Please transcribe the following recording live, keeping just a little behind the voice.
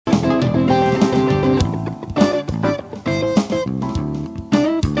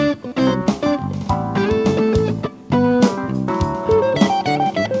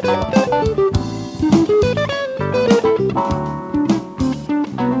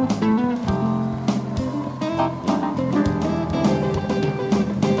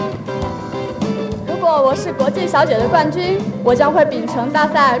是国际小姐的冠军，我将会秉承大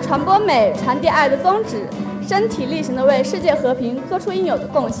赛传播美、传递爱的宗旨，身体力行地为世界和平做出应有的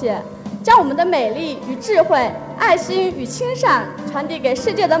贡献，将我们的美丽与智慧、爱心与亲善传递给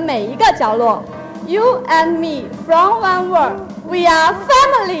世界的每一个角落。You and me from one world, we are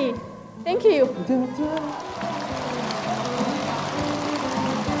family. Thank you.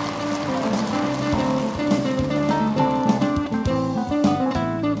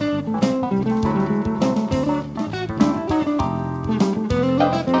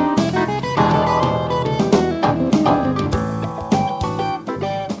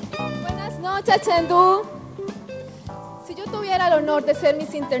 Chengdu. Si yo tuviera el honor de ser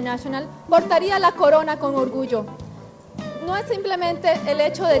Miss International, portaría la corona con orgullo. No es simplemente el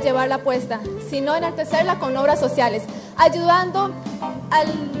hecho de llevarla puesta, sino enaltecerla con obras sociales, ayudando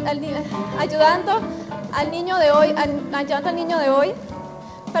al niño de hoy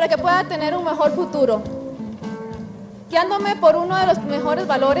para que pueda tener un mejor futuro, guiándome por uno de los mejores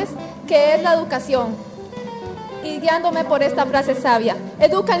valores que es la educación. Y guiándome por esta frase sabia: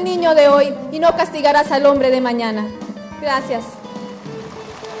 educa al niño de hoy y no castigarás al hombre de mañana. Gracias.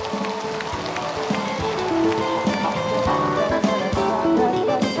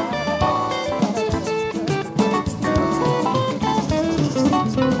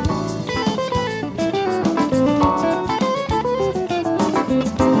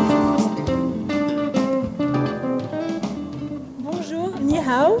 Bonjour, ni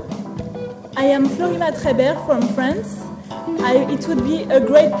hao. I am Florima Treiber from France. It would be a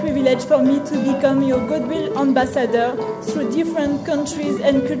great privilege for me to become your goodwill ambassador through different countries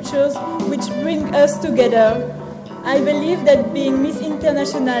and cultures which bring us together. I believe that being Miss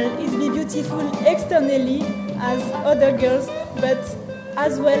International is be beautiful externally as other girls, but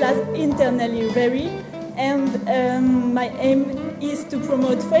as well as internally very. And my aim is to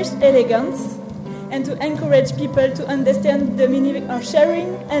promote fresh elegance and to encourage people to understand the meaning of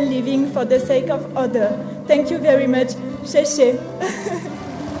sharing and living for the sake of others. Thank you very much. Sheshe.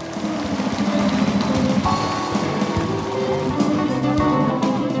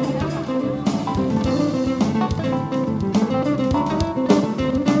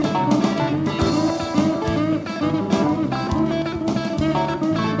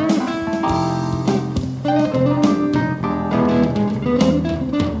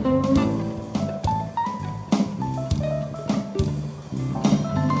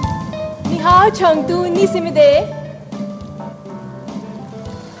 Chengdu Nisimide.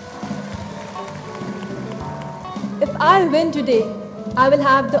 If I win today, I will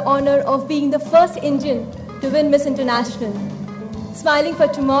have the honor of being the first Indian to win Miss International. Smiling for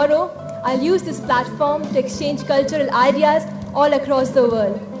tomorrow, I'll use this platform to exchange cultural ideas all across the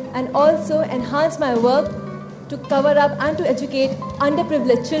world and also enhance my work to cover up and to educate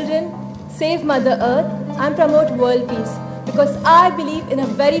underprivileged children, save Mother Earth, and promote world peace. Because I believe in a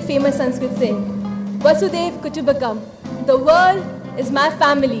very famous Sanskrit saying, Vasudev Kutumbakam, the world is my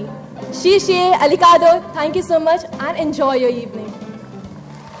family. Shishe Alikado, thank you so much and enjoy your evening.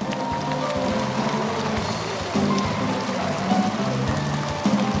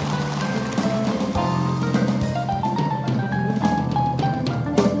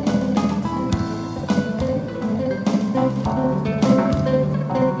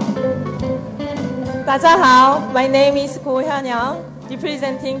 My name is Ko Hyeong-yeong,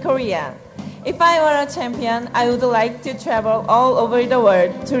 representing Korea. If I were a champion, I would like to travel all over the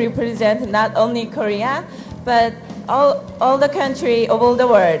world to represent not only Korea, but all the country of all the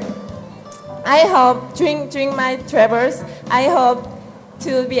world. I hope during my travels, I hope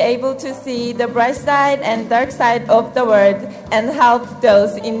to be able to see the bright side and dark side of the world and help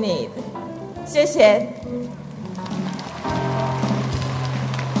those in need. 谢谢.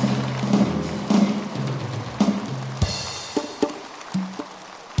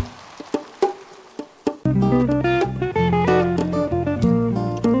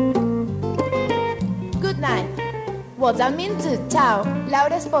 Good night. 我叫名字叫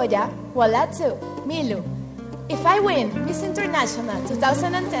Laura Spoya, 我来自秘鲁. If I win Miss International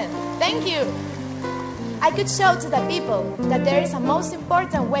 2010, thank you. I could show to the people that there is a most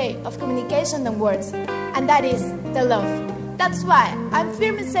important way of communication than words, and that is the love. That's why I'm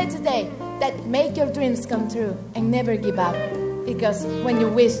firmly say today that make your dreams come true and never give up. Because when you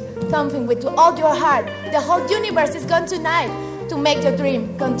wish something with all your heart, the whole universe is going tonight to make your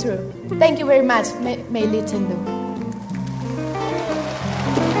dream come true. Thank you very much, Meili Chengdu.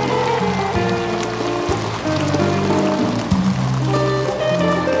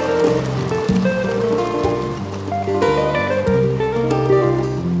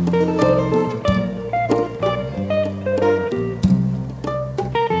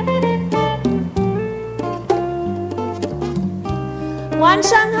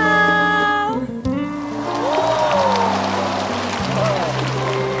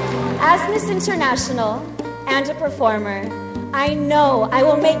 As Miss International and a performer, I know I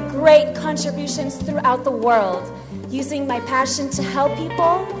will make great contributions throughout the world using my passion to help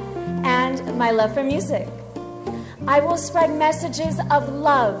people and my love for music. I will spread messages of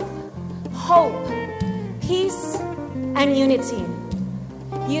love, hope, peace, and unity.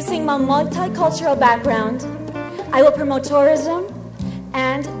 Using my multicultural background, I will promote tourism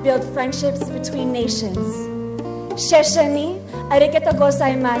and build friendships between nations. Shesheni, arigatou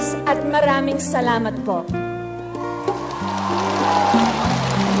gozaimasu, at maraming salamat po.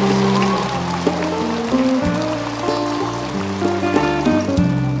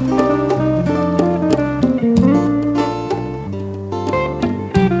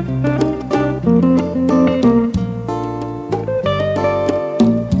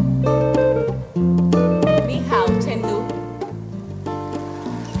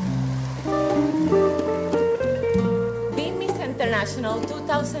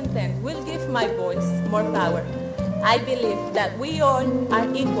 I believe that we all are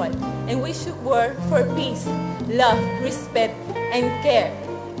equal and we should work for peace, love, respect, and care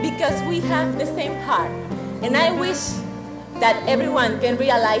because we have the same heart. And I wish that everyone can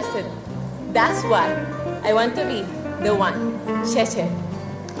realize it. That's why I want to be the one. Cheche.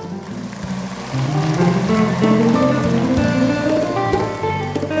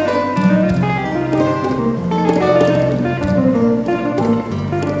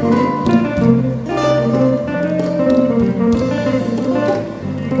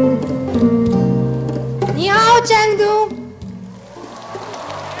 Chengdu!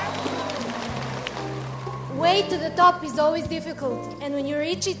 Way to the top is always difficult, and when you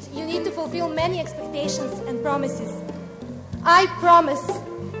reach it, you need to fulfill many expectations and promises. I promise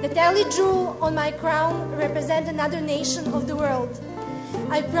that every jewel on my crown represents another nation of the world.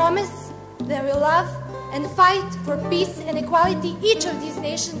 I promise that I will love and fight for peace and equality each of these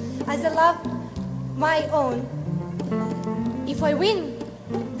nations as I love my own. If I win,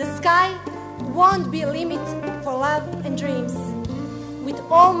 the sky won't be a limit for love and dreams. With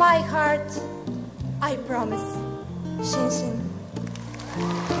all my heart, I promise. Xin xin.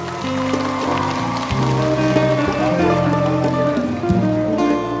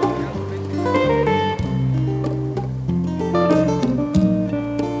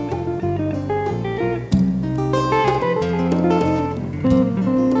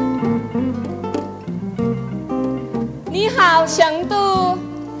 Ni hao, Chengdu.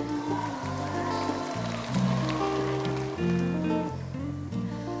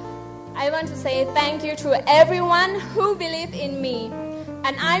 I want to say thank you to everyone who believed in me,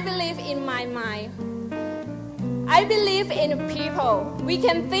 and I believe in my mind. I believe in people. We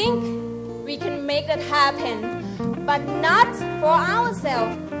can think, we can make it happen, but not for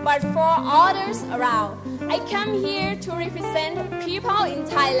ourselves, but for others around. I come here to represent people in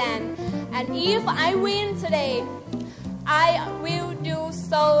Thailand, and if I win today, I will do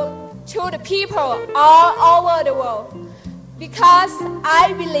so to the people all over the world, because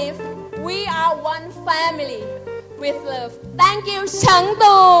I believe we are one family with love. Thank you,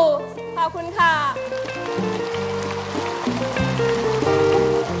 Chengdu. ขอบคุณค่ะ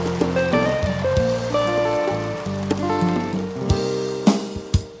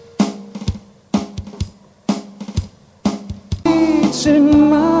只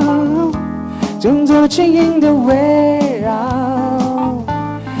猫正做轻盈的围绕，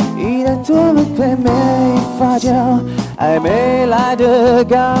一旦多了对没法教，爱没来得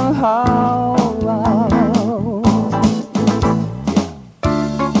刚好。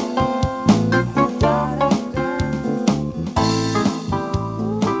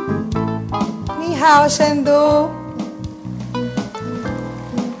你好，Chengdu.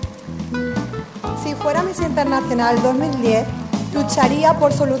 Si fuera Miss Internacional 2010, lucharía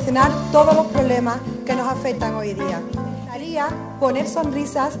por solucionar todos los problemas que nos afectan hoy día. Intentaría poner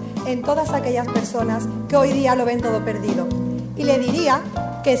sonrisas en todas aquellas personas que hoy día lo ven todo perdido. Y le diría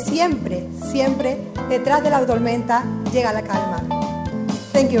que siempre, siempre, detrás de la tormenta llega la calma.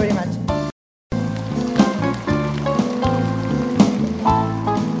 Thank you very much.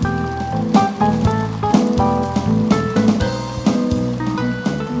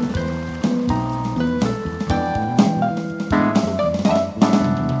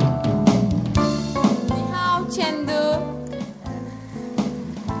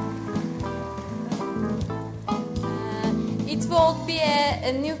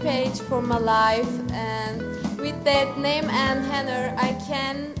 A new page for my life, and with that name and honor I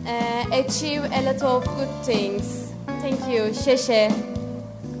can achieve a lot of good things. Thank you. 谢谢 น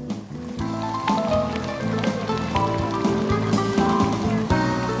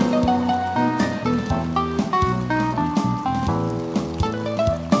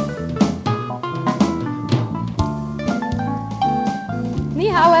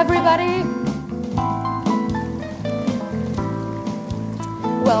Ciao, everybody.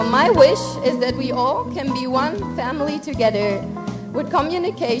 Well, my wish is that we all can be one family together. With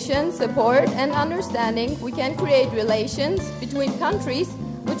communication, support, and understanding, we can create relations between countries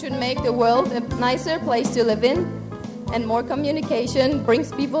which would make the world a nicer place to live in, and more communication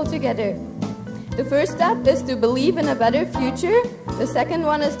brings people together. The first step is to believe in a better future. The second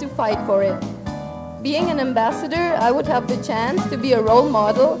one is to fight for it. Being an ambassador, I would have the chance to be a role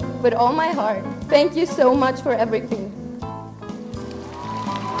model with all my heart. Thank you so much for everything.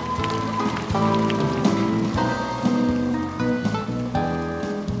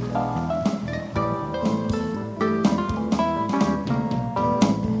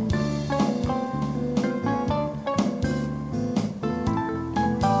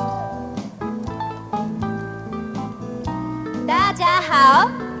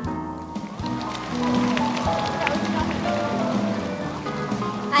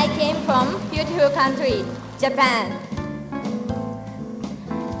 I came from beautiful country, Japan.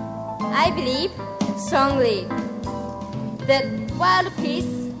 I believe strongly that world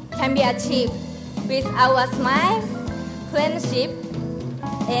peace can be achieved with our smile, friendship,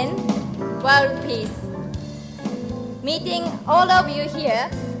 and world peace. Meeting all of you here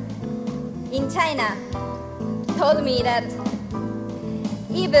in China told me that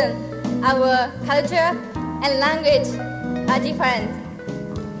even our culture and language are different.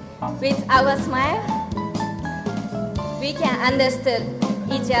 With our smile, we can understand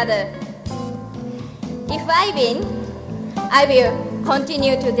each other. If I win, I will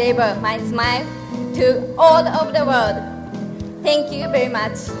continue to deliver my smile to all over the world. Thank you very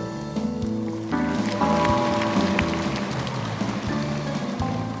much.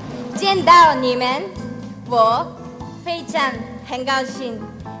 见到你们，我非常很高兴，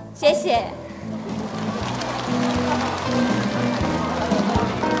谢谢。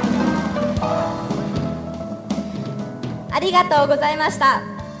ありがとうございました。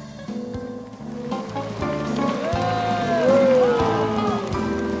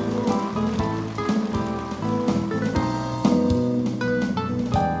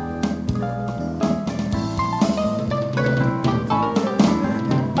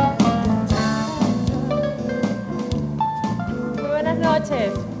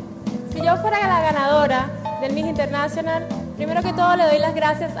Si yo fuera la ganadora del Miss International, primero que todo le doy las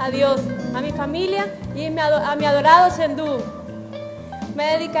gracias a Dios, a mi familia y a mi adorado Chengdu.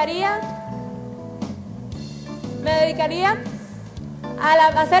 Me dedicaría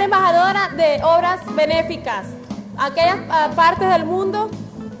a ser embajadora de obras benéficas, aquellas partes del mundo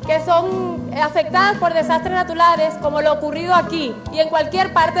que son afectadas por desastres naturales como lo ocurrido aquí y en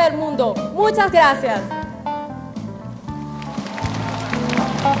cualquier parte del mundo. Muchas gracias.